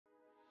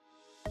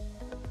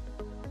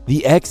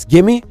The X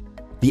Gimme?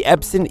 The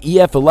Epson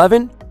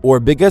EF11? Or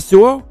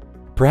Bigasuo?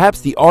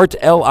 Perhaps the Art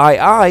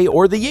Lii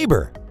or the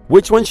Yaber?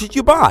 Which one should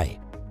you buy?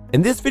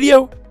 In this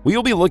video, we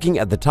will be looking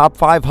at the top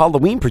 5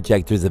 Halloween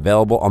projectors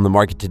available on the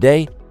market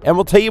today, and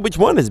we'll tell you which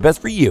one is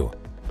best for you.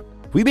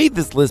 We made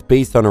this list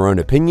based on our own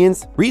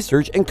opinions,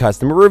 research, and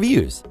customer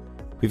reviews.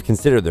 We've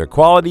considered their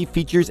quality,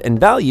 features, and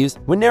values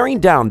when narrowing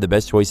down the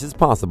best choices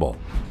possible.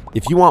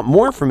 If you want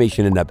more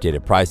information and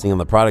updated pricing on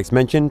the products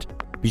mentioned,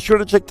 be sure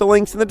to check the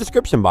links in the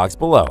description box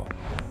below.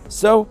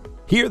 So,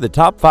 here are the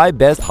top 5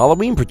 best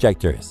Halloween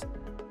projectors.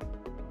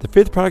 The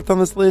 5th product on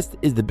this list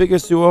is the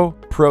Bigasuo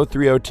Pro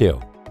 302.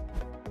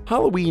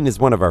 Halloween is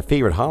one of our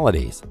favorite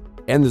holidays,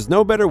 and there's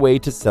no better way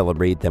to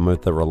celebrate than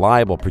with a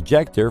reliable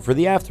projector for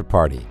the after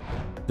party.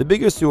 The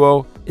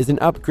Bigasuo is an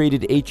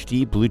upgraded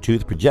HD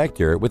Bluetooth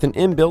projector with an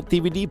inbuilt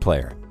DVD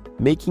player,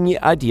 making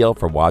it ideal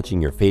for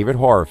watching your favorite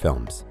horror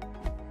films.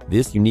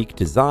 This unique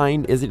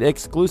design is an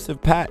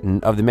exclusive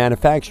patent of the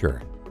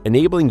manufacturer,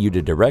 enabling you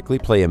to directly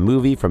play a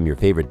movie from your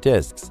favorite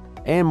discs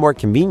and more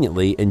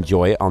conveniently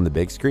enjoy it on the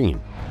big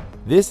screen.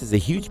 This is a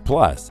huge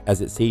plus as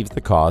it saves the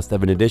cost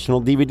of an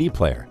additional DVD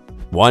player.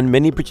 One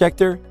mini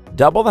projector,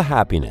 double the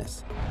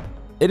happiness.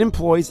 It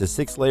employs a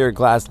 6-layer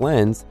glass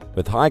lens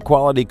with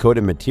high-quality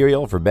coated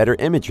material for better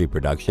imagery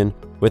production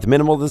with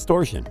minimal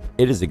distortion.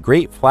 It is a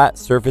great flat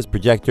surface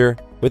projector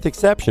with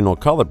exceptional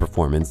color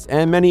performance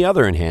and many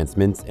other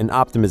enhancements and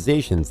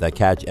optimizations that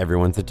catch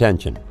everyone's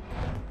attention.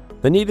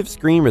 The native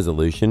screen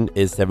resolution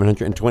is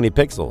 720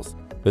 pixels,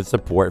 with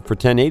support for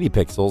 1080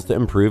 pixels to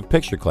improve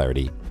picture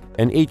clarity,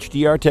 and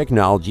HDR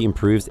technology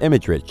improves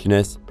image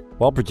richness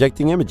while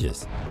projecting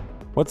images.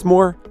 What's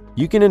more,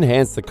 you can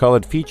enhance the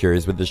colored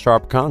features with the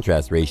sharp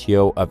contrast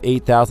ratio of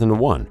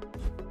 8000:1.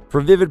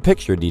 For vivid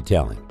picture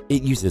detailing,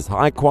 it uses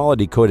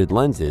high-quality coated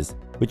lenses,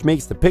 which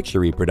makes the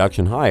picture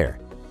reproduction higher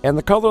and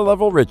the color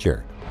level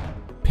richer.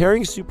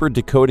 Pairing super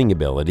decoding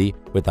ability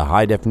with a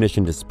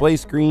high-definition display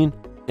screen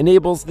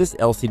enables this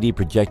LCD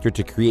projector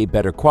to create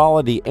better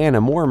quality and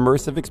a more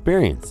immersive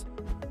experience.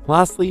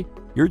 Lastly,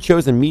 your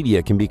chosen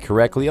media can be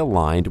correctly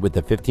aligned with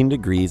the 15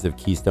 degrees of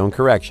keystone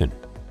correction.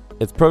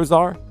 Its pros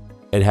are: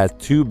 it has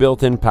 2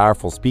 built-in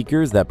powerful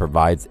speakers that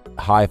provides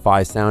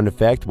hi-fi sound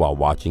effect while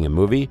watching a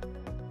movie.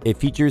 It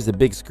features a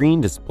big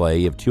screen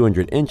display of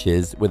 200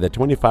 inches with a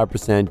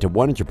 25% to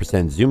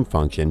 100% zoom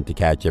function to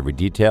catch every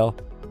detail,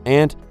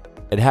 and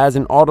it has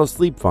an auto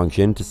sleep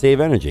function to save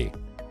energy.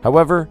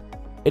 However,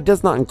 it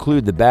does not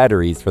include the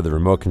batteries for the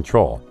remote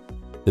control.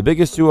 The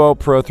Bigasuo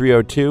Pro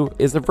 302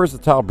 is a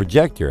versatile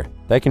projector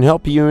that can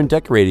help you in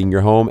decorating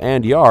your home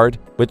and yard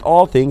with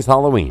all things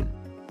Halloween.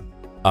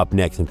 Up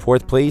next in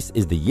 4th place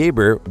is the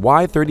Yaber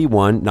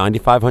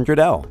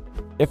Y31-9500L.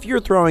 If you're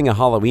throwing a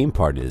Halloween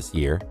party this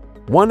year,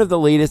 one of the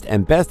latest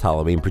and best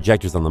Halloween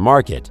projectors on the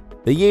market,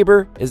 the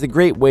Yaber is a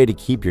great way to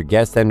keep your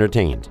guests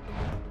entertained.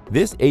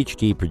 This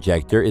HD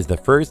projector is the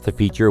first to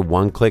feature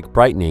one-click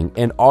brightening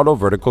and auto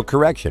vertical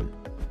correction.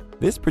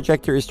 This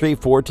projector is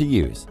straightforward to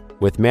use,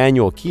 with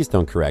manual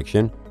keystone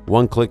correction,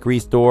 one-click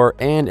restore,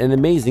 and an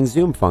amazing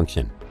zoom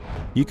function.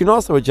 You can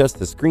also adjust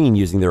the screen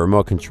using the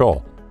remote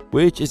control,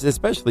 which is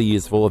especially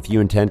useful if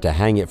you intend to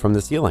hang it from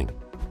the ceiling.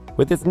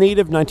 With its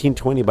native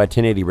 1920 by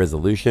 1080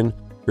 resolution,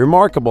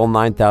 remarkable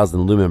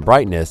 9000 lumen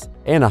brightness,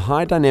 and a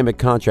high dynamic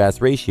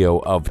contrast ratio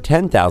of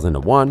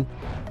 10,000:1,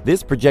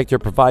 this projector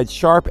provides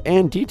sharp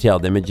and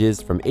detailed images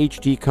from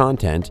HD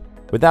content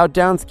without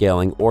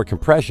downscaling or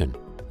compression,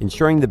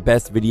 ensuring the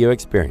best video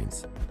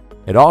experience.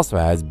 It also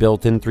has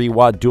built-in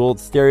 3-watt dual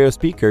stereo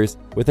speakers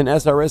with an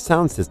SRS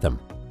sound system,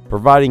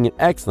 providing an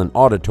excellent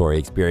auditory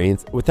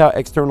experience without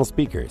external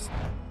speakers.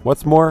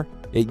 What's more,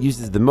 it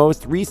uses the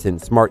most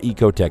recent Smart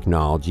Eco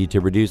technology to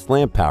reduce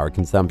lamp power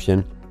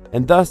consumption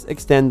and thus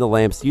extend the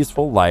lamp's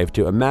useful life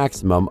to a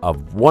maximum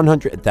of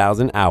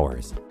 100,000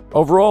 hours.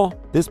 Overall,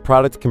 this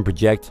product can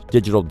project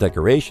digital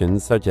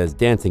decorations such as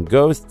dancing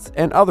ghosts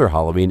and other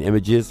Halloween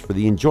images for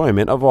the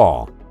enjoyment of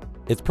all.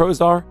 Its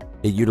pros are: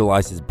 it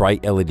utilizes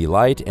bright LED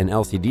light and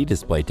LCD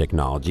display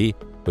technology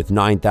with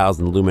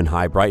 9000 lumen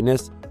high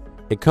brightness.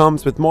 It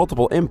comes with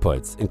multiple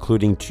inputs,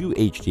 including 2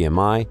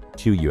 HDMI,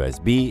 2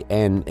 USB,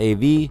 an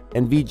AV,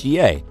 and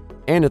VGA,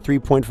 and a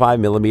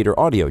 3.5mm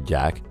audio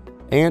jack,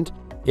 and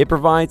it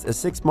provides a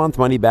 6-month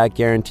money-back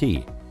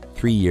guarantee,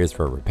 3 years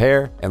for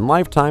repair, and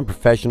lifetime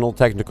professional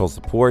technical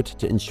support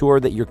to ensure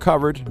that you're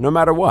covered no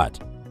matter what.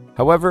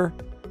 However,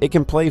 it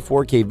can play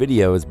 4K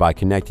videos by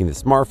connecting the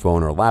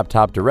smartphone or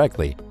laptop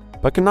directly,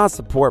 but cannot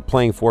support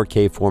playing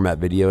 4K format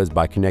videos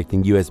by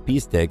connecting USB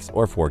sticks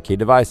or 4K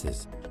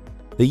devices.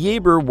 The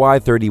Yaber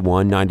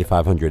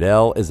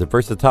Y31-9500L is a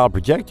versatile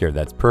projector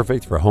that's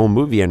perfect for home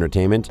movie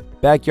entertainment,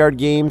 backyard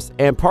games,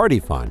 and party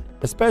fun,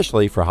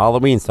 especially for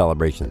Halloween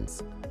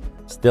celebrations.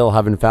 Still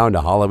haven't found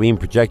a Halloween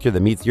projector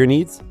that meets your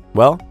needs?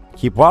 Well,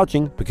 keep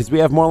watching because we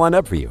have more lined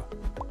up for you.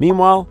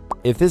 Meanwhile,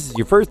 if this is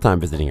your first time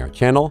visiting our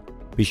channel,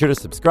 be sure to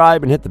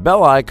subscribe and hit the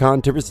bell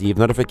icon to receive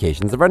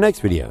notifications of our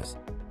next videos.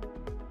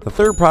 The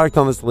 3rd product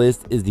on this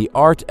list is the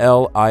Art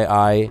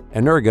Lii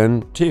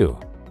Energon 2.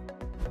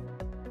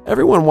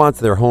 Everyone wants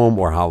their home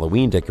or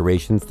Halloween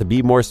decorations to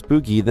be more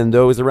spooky than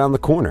those around the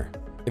corner.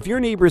 If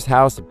your neighbor's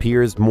house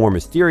appears more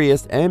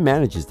mysterious and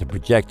manages to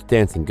project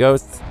dancing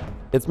ghosts,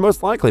 it's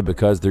most likely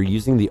because they're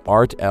using the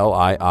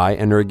ART-LII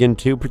Energon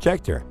 2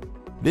 projector.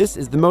 This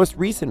is the most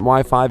recent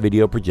Wi-Fi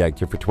video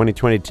projector for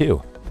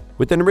 2022,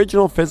 with an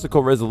original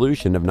physical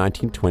resolution of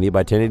 1920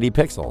 by 1080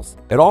 pixels.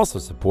 It also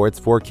supports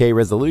 4K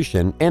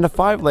resolution and a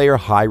 5-layer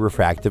high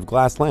refractive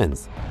glass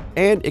lens,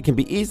 and it can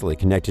be easily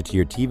connected to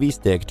your TV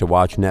stick to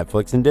watch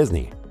Netflix and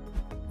Disney.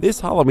 This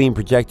Halloween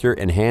projector,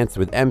 enhanced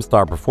with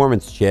M-Star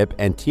performance chip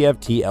and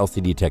TFT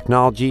LCD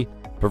technology,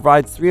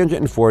 provides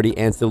 340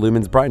 ANSI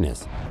lumens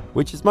brightness,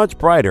 which is much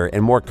brighter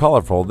and more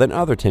colorful than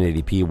other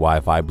 1080p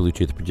Wi-Fi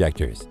Bluetooth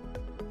projectors.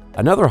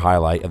 Another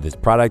highlight of this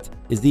product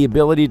is the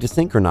ability to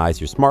synchronize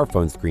your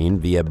smartphone screen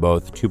via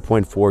both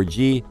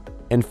 2.4G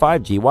and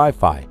 5G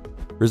Wi-Fi,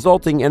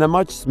 resulting in a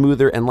much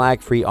smoother and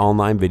lag-free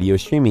online video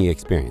streaming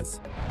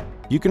experience.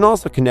 You can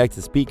also connect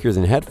to speakers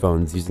and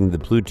headphones using the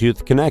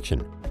Bluetooth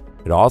connection.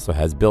 It also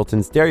has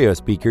built-in stereo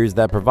speakers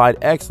that provide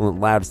excellent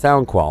loud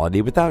sound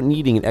quality without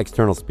needing an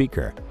external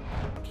speaker.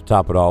 To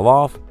top it all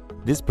off,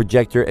 this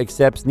projector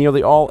accepts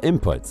nearly all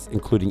inputs,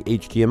 including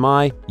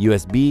HDMI,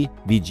 USB,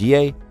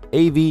 VGA,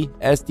 AV,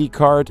 SD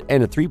card,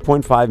 and a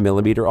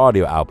 3.5mm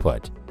audio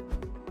output.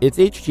 Its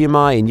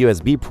HDMI and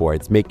USB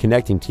ports make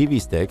connecting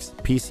TV sticks,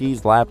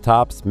 PCs,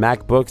 laptops,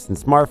 MacBooks, and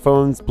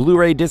smartphones,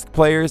 Blu-ray disc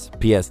players,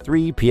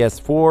 PS3,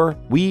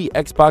 PS4, Wii,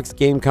 Xbox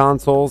game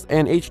consoles,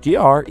 and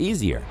HDR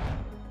easier.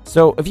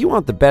 So if you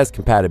want the best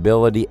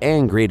compatibility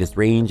and greatest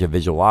range of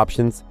visual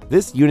options,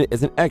 this unit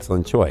is an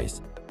excellent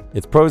choice.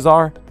 Its pros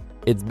are: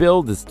 its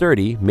build is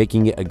sturdy,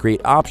 making it a great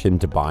option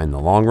to buy in the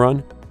long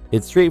run.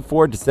 It's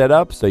straightforward to set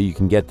up so you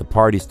can get the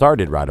party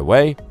started right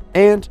away,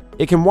 and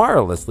it can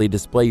wirelessly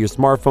display your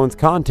smartphone's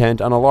content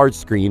on a large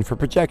screen for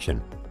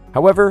projection.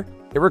 However,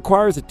 it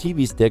requires a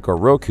TV stick or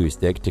Roku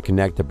stick to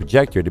connect the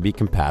projector to be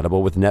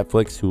compatible with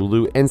Netflix,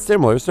 Hulu, and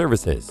similar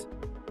services.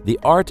 The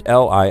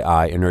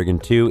ART-LII Energon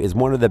 2 is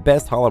one of the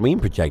best Halloween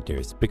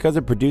projectors because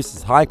it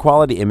produces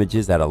high-quality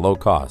images at a low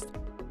cost,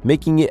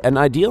 making it an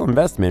ideal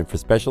investment for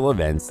special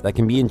events that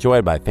can be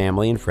enjoyed by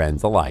family and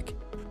friends alike.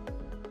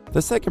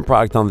 The second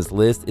product on this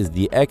list is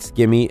the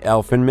X-Gimme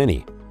Elfin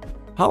Mini.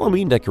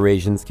 Halloween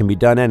decorations can be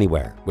done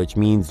anywhere, which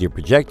means your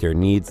projector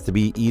needs to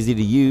be easy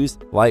to use,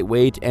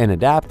 lightweight, and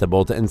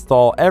adaptable to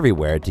install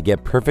everywhere to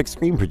get perfect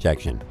screen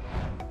projection.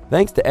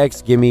 Thanks to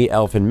X-Gimme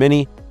Elfin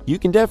Mini, you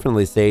can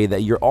definitely say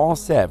that you're all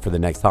set for the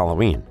next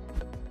Halloween.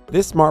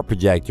 This smart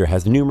projector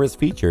has numerous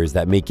features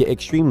that make it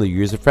extremely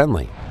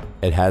user-friendly.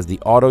 It has the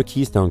auto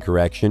keystone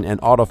correction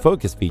and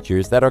autofocus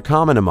features that are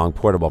common among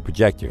portable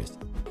projectors.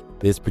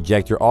 This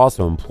projector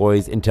also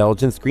employs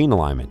intelligent screen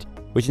alignment,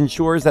 which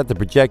ensures that the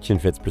projection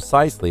fits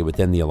precisely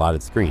within the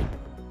allotted screen.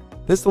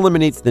 This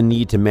eliminates the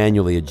need to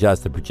manually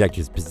adjust the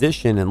projector's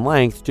position and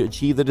length to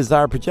achieve the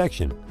desired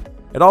projection.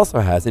 It also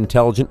has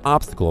intelligent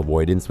obstacle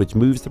avoidance, which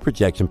moves the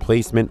projection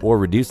placement or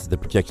reduces the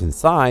projection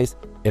size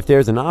if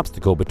there's an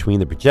obstacle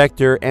between the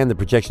projector and the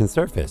projection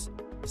surface,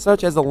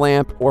 such as a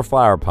lamp or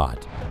flower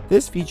pot.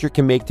 This feature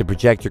can make the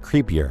projector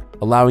creepier,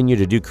 allowing you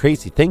to do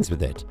crazy things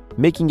with it,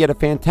 making it a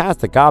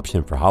fantastic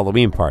option for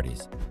Halloween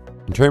parties.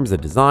 In terms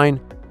of design,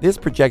 this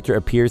projector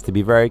appears to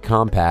be very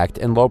compact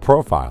and low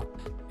profile.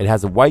 It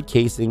has a white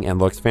casing and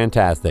looks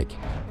fantastic.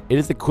 It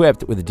is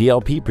equipped with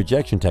DLP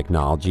projection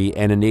technology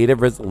and a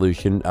native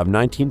resolution of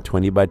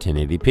 1920 by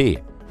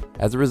 1080p.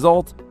 As a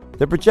result,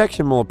 the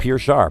projection will appear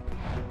sharp.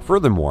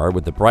 Furthermore,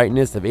 with the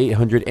brightness of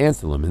 800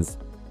 ANSI lumens,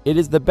 it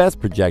is the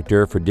best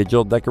projector for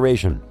digital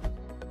decoration.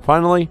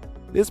 Finally,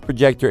 this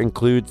projector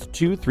includes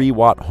two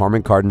 3-watt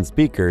Harman Kardon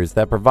speakers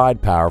that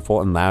provide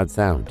powerful and loud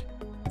sound.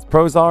 Its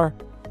pros are: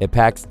 it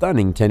packs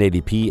stunning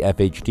 1080p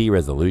FHD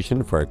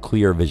resolution for a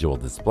clear visual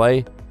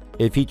display.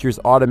 It features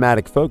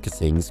automatic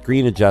focusing,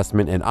 screen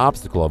adjustment, and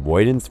obstacle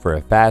avoidance for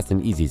a fast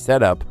and easy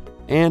setup,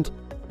 and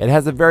it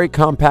has a very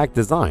compact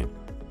design,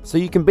 so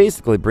you can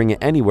basically bring it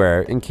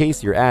anywhere in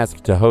case you're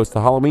asked to host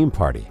a Halloween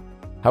party.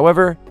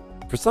 However,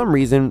 for some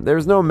reason,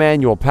 there's no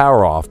manual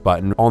power off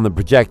button on the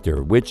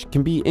projector, which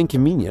can be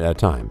inconvenient at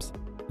times.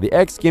 The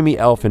X-Gimme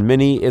Elfin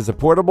Mini is a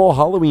portable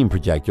Halloween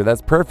projector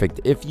that's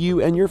perfect if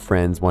you and your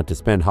friends want to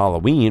spend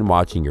Halloween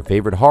watching your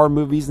favorite horror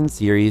movies and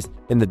series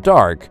in the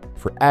dark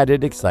for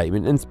added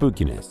excitement and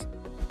spookiness.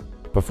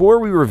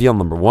 Before we reveal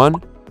number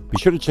 1, be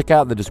sure to check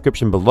out the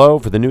description below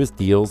for the newest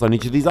deals on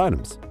each of these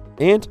items.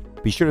 And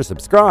be sure to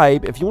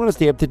subscribe if you want to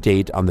stay up to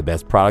date on the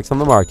best products on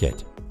the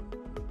market.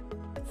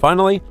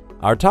 Finally,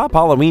 our top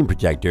Halloween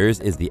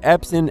projectors is the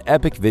Epson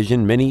Epic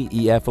Vision Mini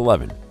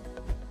EF11.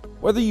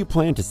 Whether you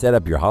plan to set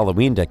up your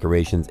Halloween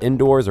decorations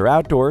indoors or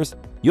outdoors,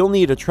 you'll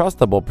need a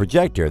trustable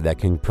projector that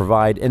can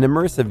provide an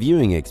immersive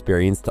viewing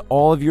experience to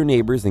all of your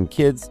neighbors and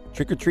kids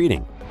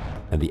trick-or-treating.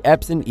 And the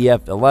Epson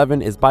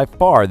EF11 is by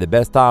far the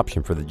best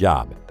option for the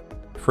job.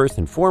 First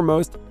and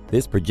foremost,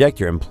 this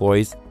projector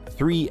employs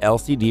 3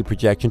 LCD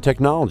projection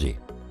technology,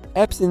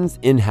 Epson's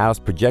in-house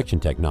projection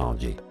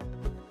technology.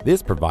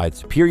 This provides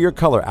superior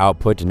color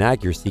output and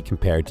accuracy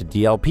compared to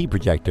DLP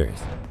projectors.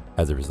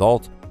 As a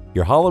result,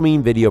 your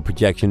Halloween video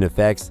projection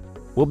effects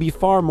will be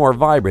far more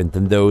vibrant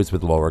than those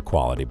with lower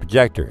quality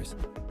projectors.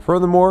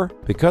 Furthermore,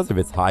 because of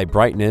its high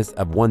brightness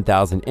of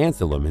 1000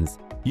 ANSI lumens,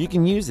 you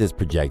can use this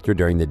projector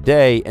during the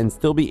day and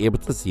still be able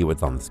to see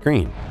what's on the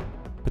screen.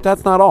 But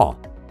that's not all.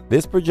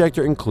 This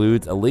projector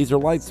includes a laser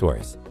light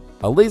source.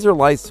 A laser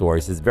light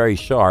source is very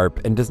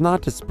sharp and does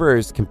not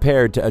disperse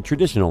compared to a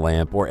traditional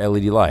lamp or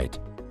LED light.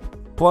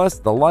 Plus,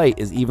 the light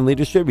is evenly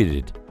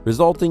distributed,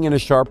 resulting in a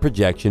sharp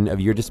projection of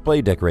your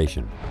display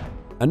decoration.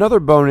 Another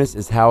bonus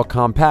is how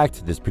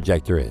compact this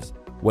projector is,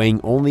 weighing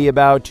only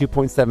about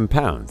 2.7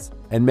 pounds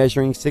and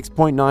measuring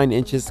 6.9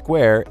 inches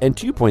square and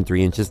 2.3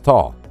 inches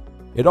tall.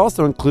 It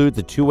also includes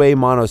a two-way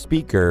mono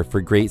speaker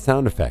for great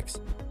sound effects.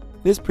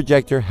 This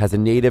projector has a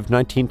native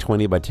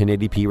 1920 by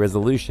 1080p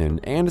resolution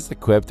and is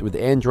equipped with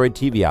Android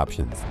TV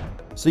options,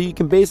 so you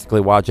can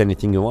basically watch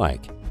anything you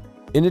like.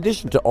 In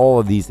addition to all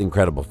of these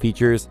incredible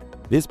features,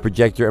 this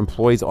projector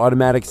employs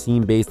automatic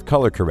scene-based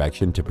color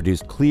correction to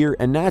produce clear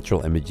and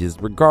natural images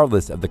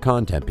regardless of the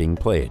content being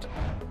played.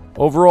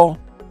 Overall,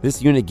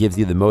 this unit gives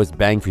you the most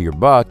bang for your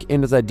buck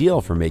and is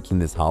ideal for making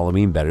this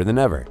Halloween better than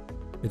ever.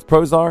 Its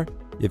pros are: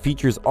 it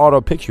features auto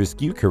picture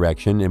skew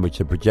correction, in which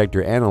the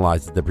projector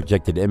analyzes the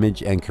projected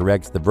image and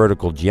corrects the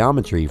vertical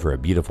geometry for a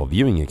beautiful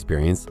viewing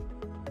experience.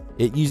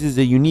 It uses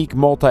a unique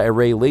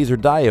multi-array laser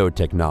diode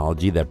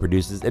technology that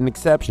produces an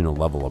exceptional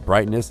level of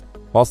brightness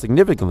while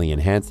significantly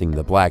enhancing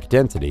the black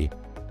density.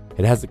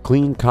 It has a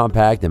clean,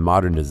 compact, and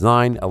modern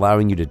design,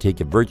 allowing you to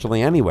take it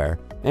virtually anywhere,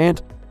 and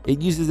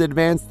it uses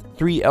advanced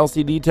 3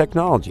 LCD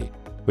technology,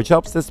 which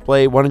helps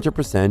display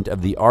 100%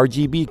 of the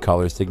RGB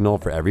color signal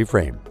for every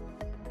frame.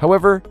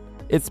 However,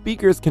 its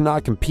speakers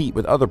cannot compete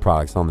with other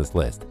products on this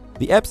list.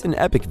 The Epson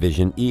Epic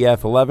Vision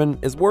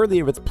EF11 is worthy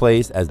of its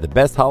place as the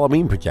best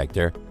Halloween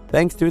projector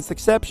thanks to its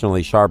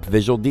exceptionally sharp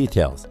visual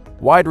details,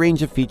 wide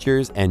range of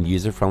features, and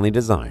user-friendly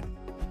design.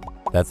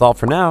 That's all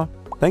for now.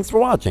 Thanks for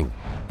watching.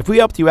 If we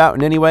helped you out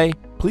in any way,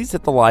 please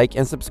hit the like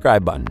and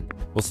subscribe button.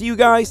 We'll see you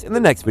guys in the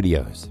next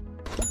videos.